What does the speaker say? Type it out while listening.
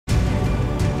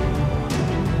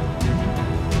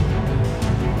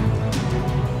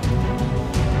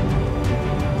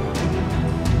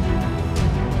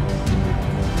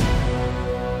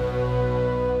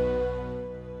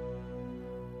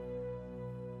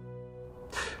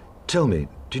Tell me,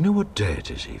 do you know what day it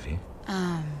is, Evie?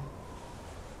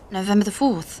 November the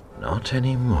 4th. Not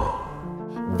anymore.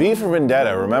 V for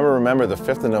Vendetta, remember the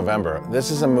 5th of November.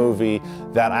 This is a movie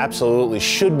that absolutely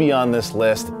should be on this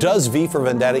list. Does V for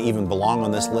Vendetta even belong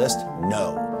on this list?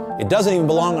 No. It doesn't even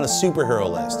belong on a superhero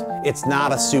list. It's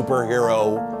not a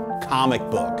superhero comic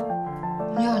book.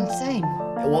 You're insane.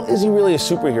 Well, is he really a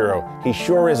superhero? He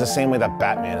sure is, the same way that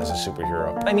Batman is a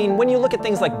superhero. I mean, when you look at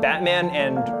things like Batman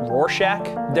and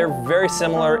Rorschach, they're very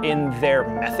similar in their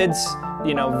methods.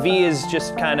 You know, V is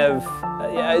just kind of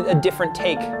a different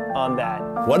take on that.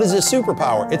 What is his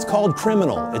superpower? It's called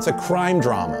Criminal. It's a crime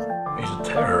drama. He's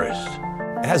a terrorist.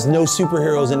 It has no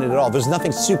superheroes in it at all. There's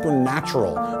nothing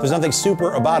supernatural. There's nothing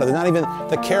super about it. They're not even,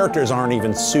 the characters aren't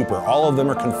even super. All of them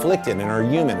are conflicted and are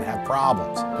human and have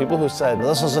problems. People who said,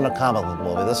 this isn't a comic book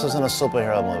movie, this isn't a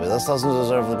superhero movie, this doesn't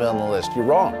deserve to be on the list. You're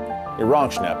wrong. You're wrong,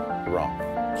 Schnepp. You're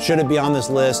wrong. Should it be on this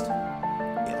list?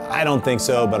 I don't think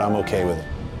so, but I'm okay with it.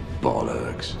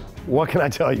 Bollocks. What can I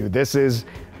tell you? This is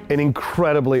an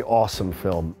incredibly awesome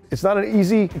film. It's not an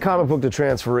easy comic book to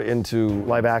transfer into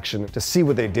live action. To see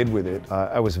what they did with it,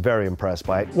 I was very impressed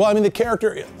by it. Well, I mean, the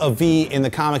character of V in the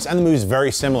comics and the movie is very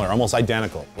similar, almost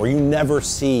identical, where you never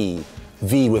see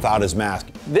V without his mask.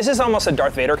 This is almost a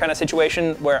Darth Vader kind of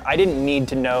situation where I didn't need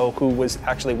to know who was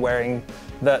actually wearing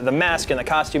the mask and the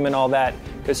costume and all that,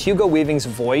 because Hugo Weaving's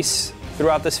voice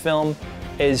throughout this film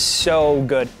is so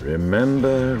good.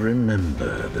 Remember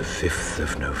the 5th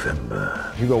of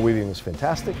November. Hugo Weaving was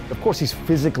fantastic. Of course, he's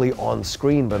physically on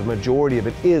screen, but a majority of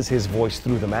it is his voice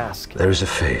through the mask. There is a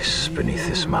face beneath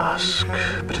this mask,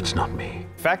 but it's not me.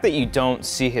 The fact that you don't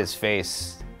see his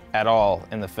face at all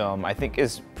in the film, I think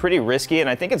is pretty risky, and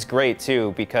I think it's great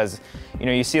too, because you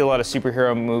know, you see a lot of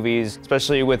superhero movies,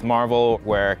 especially with Marvel,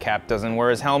 where Cap doesn't wear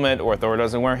his helmet or Thor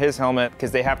doesn't wear his helmet because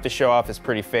they have to show off his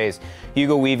pretty face.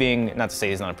 Hugo Weaving, not to say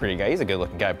he's not a pretty guy, he's a good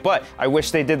looking guy, but I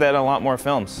wish they did that in a lot more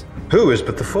films. Who is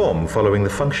but the form following the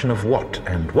function of what,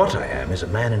 and what I am is a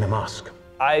man in a mask.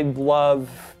 I love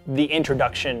the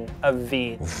introduction of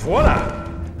V. Voila!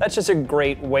 That's just a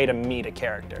great way to meet a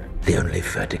character. The only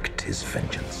verdict is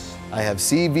vengeance. I have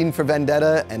seen for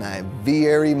Vendetta, and I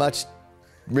very much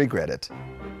regret it.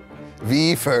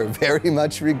 V for very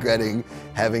much regretting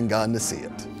having gone to see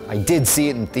it. I did see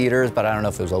it in theaters, but I don't know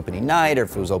if it was opening night or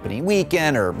if it was opening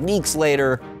weekend or weeks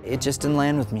later. It just didn't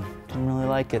land with me. Didn't really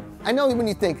like it. I know when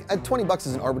you think, 20 bucks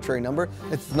is an arbitrary number.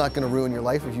 It's not gonna ruin your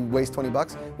life if you waste 20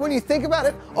 bucks. When you think about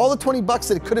it, all the 20 bucks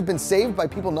that could have been saved by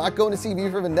people not going to see V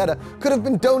for Vendetta could have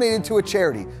been donated to a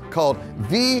charity called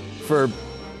V for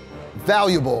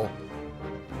Valuable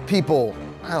People.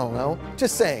 I don't know,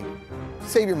 just saying.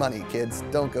 Save your money, kids.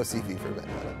 Don't go see V for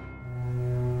Vendetta.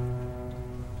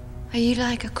 Are you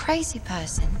like a crazy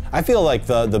person? I feel like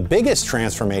the biggest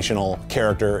transformational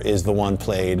character is the one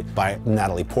played by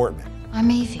Natalie Portman. I'm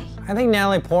Evie. I think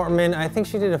Natalie Portman, I think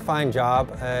she did a fine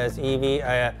job as Evie.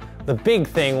 The big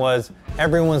thing was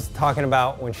everyone's talking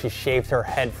about when she shaved her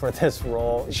head for this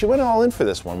role. She went all in for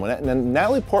this one. When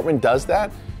Natalie Portman does that,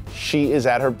 she is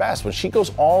at her best. When she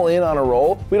goes all in on a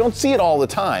role, we don't see it all the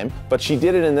time, but she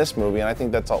did it in this movie, and I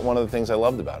think that's one of the things I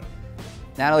loved about it.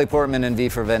 Natalie Portman in V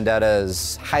for Vendetta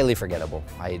is highly forgettable.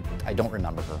 I don't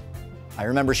remember her. I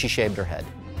remember she shaved her head.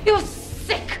 You're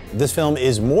sick! This film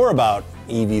is more about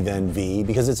Evie than V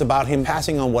because it's about him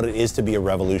passing on what it is to be a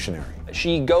revolutionary.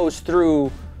 She goes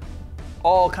through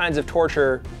all kinds of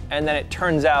torture, and then it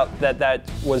turns out that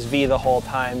that was V the whole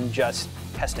time, just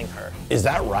testing her. Is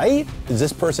that right? Is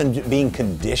this person being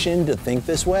conditioned to think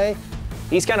this way?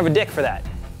 He's kind of a dick for that.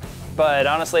 But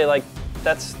honestly, like,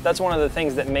 that's one of the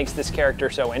things that makes this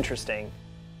character so interesting.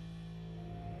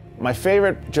 My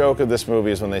favorite joke of this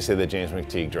movie is when they say that James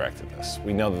McTeague directed this.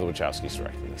 We know that the Wachowskis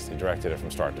directed this. They directed it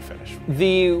from start to finish.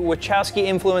 The Wachowski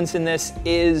influence in this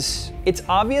it's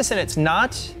obvious and it's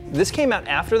not. This came out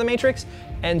after The Matrix,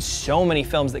 and so many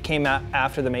films that came out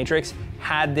after The Matrix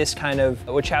had this kind of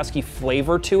Wachowski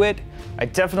flavor to it. I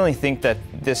definitely think that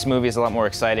this movie is a lot more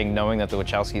exciting knowing that the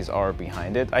Wachowskis are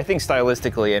behind it. I think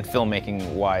stylistically and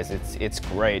filmmaking-wise, it's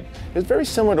great. It's very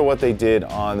similar to what they did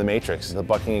on The Matrix, the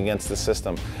bucking against the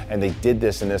system, and they did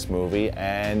this in this movie,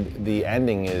 and the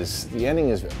ending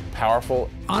is powerful.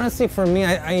 Honestly, for me,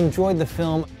 I enjoyed the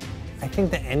film. I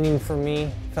think the ending for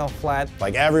me fell flat.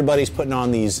 Like everybody's putting on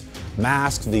these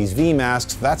masks, these V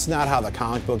masks. That's not how the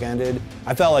comic book ended.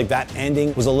 I felt like that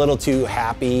ending was a little too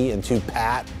happy and too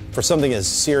pat for something as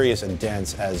serious and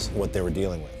dense as what they were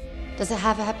dealing with. Does it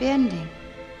have a happy ending?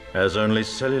 As only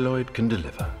celluloid can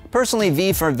deliver. Personally,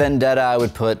 V for Vendetta, I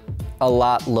would put a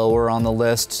lot lower on the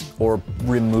list or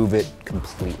remove it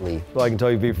completely. Well, I can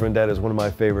tell you V for Vendetta is one of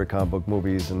my favorite comic book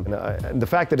movies, and the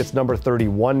fact that it's number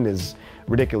 31 is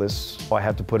ridiculous. I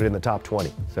have to put it in the top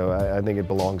 20, so I think it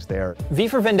belongs there. V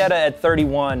for Vendetta at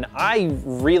 31, I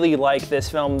really like this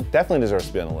film. Definitely deserves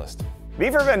to be on the list. V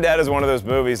for Vendetta is one of those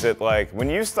movies that, like, when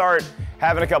you start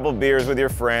having a couple of beers with your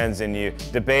friends and you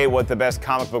debate what the best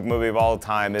comic book movie of all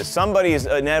time is, somebody is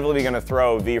inevitably going to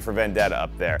throw V for Vendetta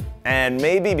up there. And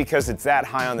maybe because it's that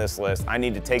high on this list, I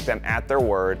need to take them at their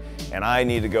word, and I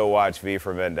need to go watch V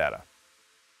for Vendetta.